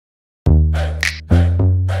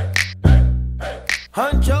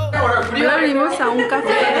Ahora venimos a un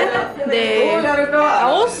café de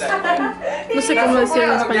caos. No sé cómo decirlo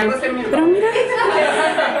en español. Pero mira,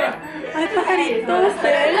 hay pajaritos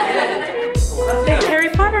de Harry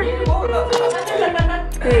Potter.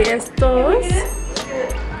 Y estos.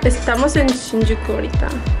 Estamos en Shinjuku ahorita.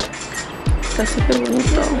 Está súper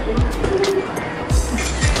bonito.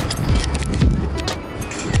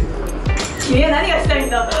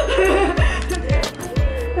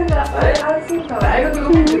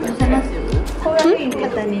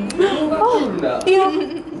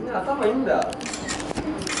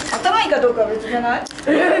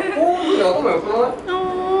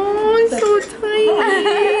 Oh, it's so tiny.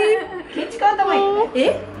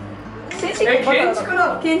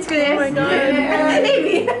 Oh my god.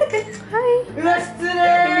 Hi.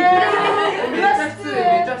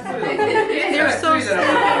 They're so sad.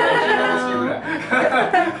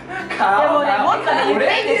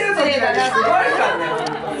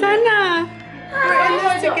 Sana, we're in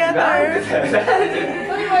this together.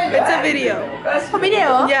 It's a video. A video?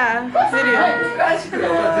 Yeah, video.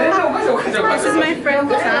 This is my friend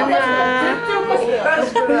Sana.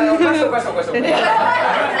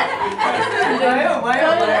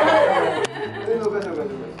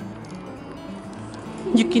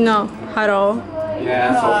 Yukino Haro.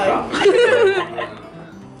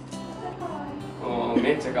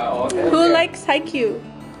 Who likes Haikyuu?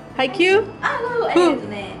 Haikyuu? Who?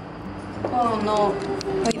 No.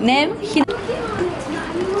 Name?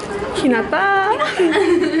 Hinata.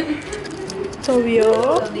 Tobio.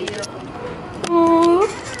 Oh.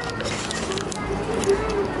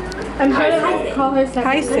 I'm trying to call her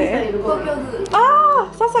Kaise. Ah,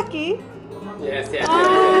 Sasaki. Yes, yes.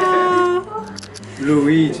 Ah.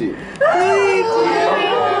 Luigi. Luigi.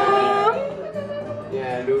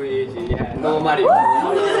 Yeah, Luigi. Yeah, no Mario.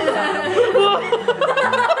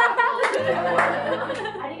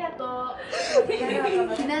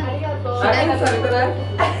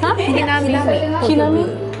 Hinami. Hinami?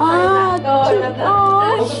 Ah,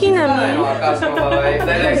 oh, Hinami.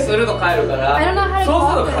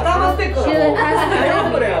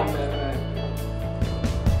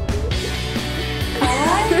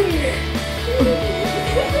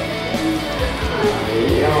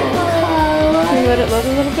 Can you let it load a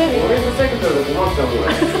little bit?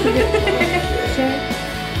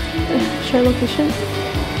 Share location?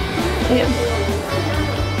 Yeah.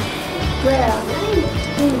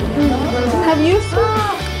 Have you seen?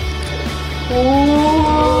 Oh,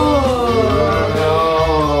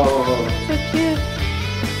 so cute.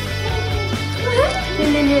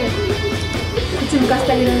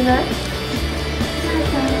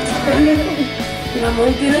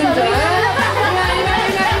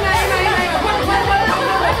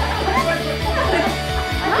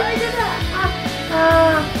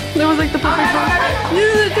 That was like the perfect one.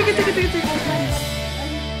 Yeah, take it.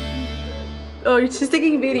 Oh, she's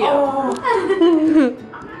taking video. Oh.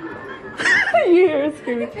 You hear her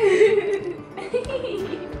screaming.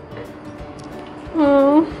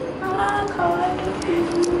 Oh.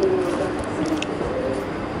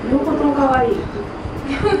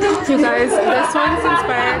 You guys, this one's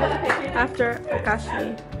inspired after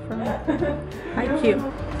Akashi from Haikyuu.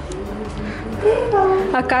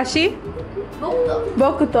 Akashi?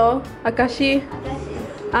 Bokuto. Akashi.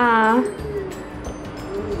 Ah.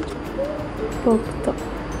 Bokuto.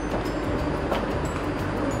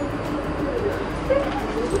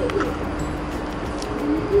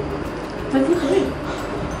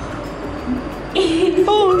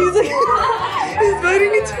 Oh, he's like he's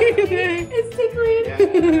biting between your legs. It's tickling.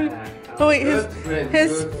 Oh wait,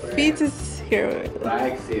 his feet is here.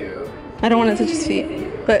 Likes you. I don't want to touch his feet,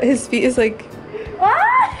 but his feet is like.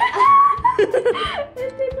 It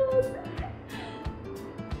tickles.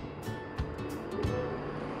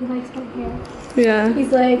 He likes my hair. Yeah.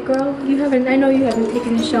 He's like, girl, I know you haven't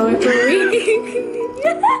taken a shower for a week.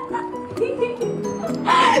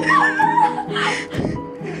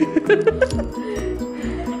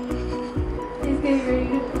 He's getting ready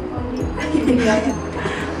to come on you.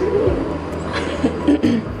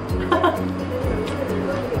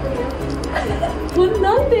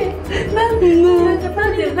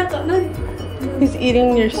 He's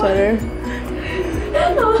eating your sweater.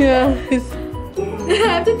 Yeah, he's. I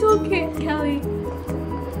have to tell Callie.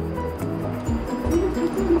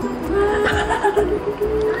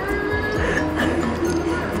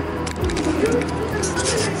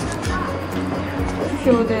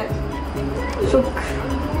 Show that. Shock.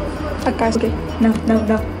 Akashi. No.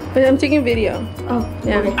 But I'm taking video. Oh,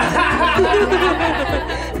 yeah.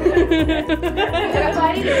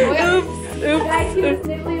 Oops. Guys, he was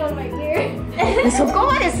nibbling on my ear. そこ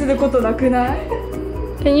まですることなくない？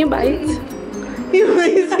 Can you bite? Why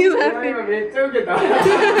is he laughing? 今めっちゃウケた。ビ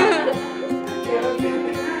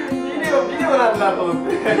デオなんだと思っ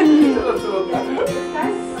て。ちょっと思った。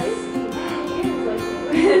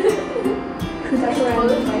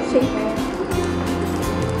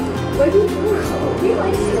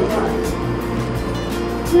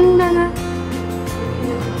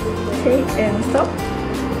Shake and stop.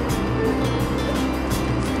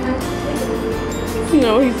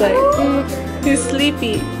 No, he's like, he's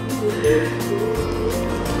sleepy.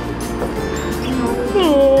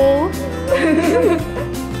 Oh.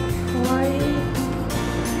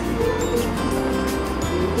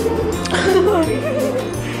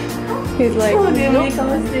 He's like, no.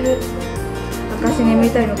 私に見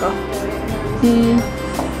たいのか。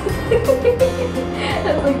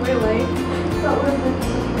That's like my life.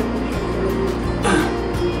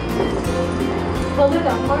 Well, look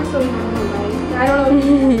at far so normal, right? I don't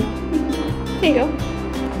know. Here you go.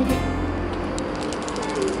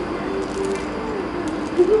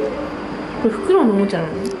 This is 袋のおもちゃな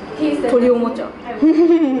の？鳥おもちゃ。本当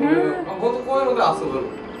こういうので遊ぶの。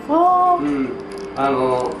ああ。うん。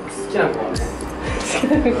好きな子はね。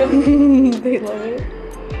They love it.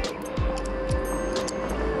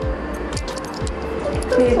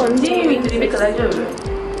 ジミーとリベカ大丈夫？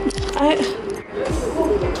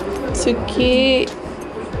好き。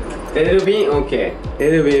エルビン OK。エ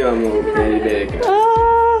ルビンはもうベリベリか。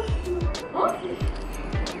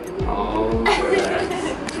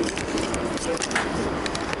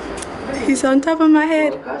He's on top of my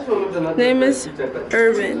head. Name is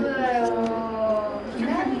Irvin.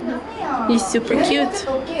 He's super cute.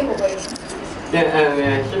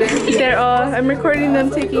 They're all. I'm recording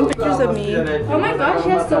them taking pictures of me. Oh my gosh, she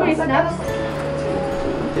has so many snaps.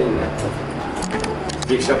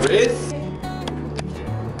 Big shot, please.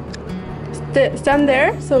 Stand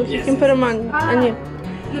there so you can put them on you.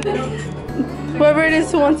 Whoever it is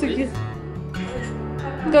who wants to get.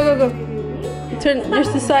 Go, go, go. Turn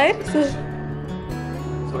just the side. So.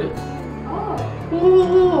 Sorry.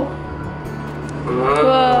 Ooh.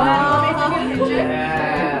 Wow.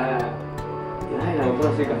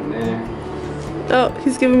 Oh,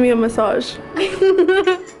 he's giving me a massage. He's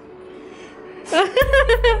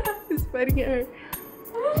fighting at her.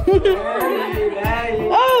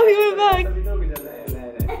 Oh, he went back.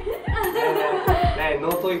 No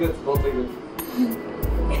toy goods, no toy goods.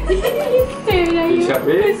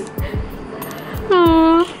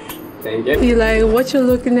 Aww. Thank you. You like, what you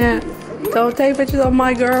looking at? Don't take pictures of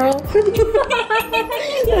my girl.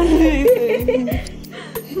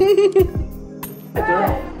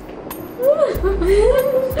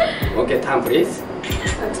 Okay, turn please.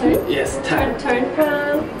 Turn? Yes, turn. Turn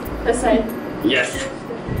from this side. Yes.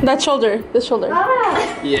 That shoulder, this shoulder.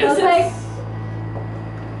 Yes. Okay.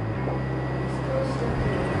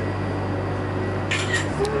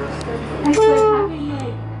 It's like having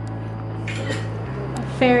like a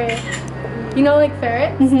ferret. You know, like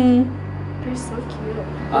ferrets? Mm-hmm. They're so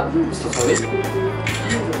cute. So sorry.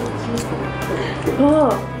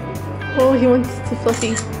 Oh. Oh, he wants to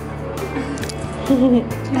fluffy. He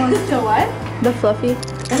wants to what? The fluffy.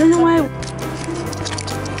 I don't know why.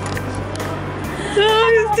 Oh,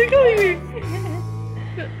 he's tickling me.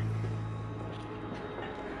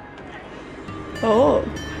 Oh.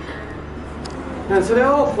 それ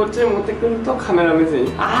をこっちに持ってくるとカメラ目線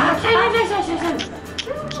に。ああ、来た来た来た来た来た。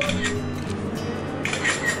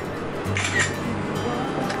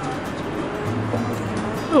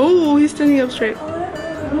Oh, he's standing up straight.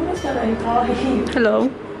 Hello.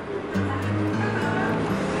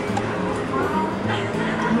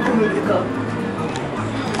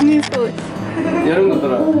 He's good. やるんだった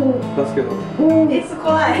ら出すけど。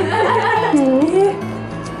怖い。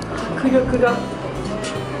迫力が。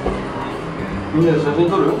みんなで写真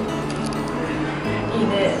撮る？いい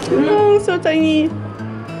ね。Oh, so tiny.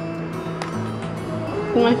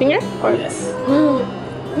 My finger? Oh, yes. う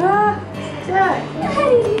わ、ちっちゃい。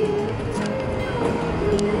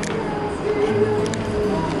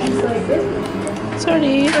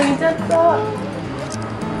Sorry. ちゃった。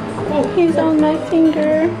Oh, he's on my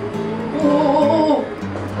finger. おお。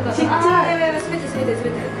ちっちゃい。滑って滑って滑って。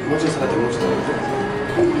もうちょい下げてもうちょい下げて。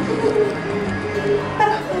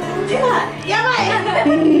やばい。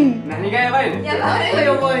何がやばいねん。やばいの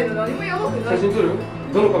やばいの。何もやばくない。写真撮る？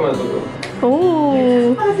どのカメラ撮る？ Oh,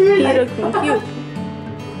 he looking cute.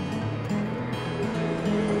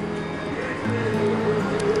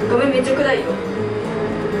 ごめん、めっちゃ暗いよ。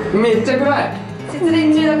めっちゃ暗い。節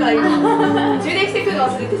電中だから今。充電してくるの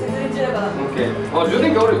忘れて節電中だから。オッケー。あ、充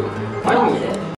電器あるよ。あるもん。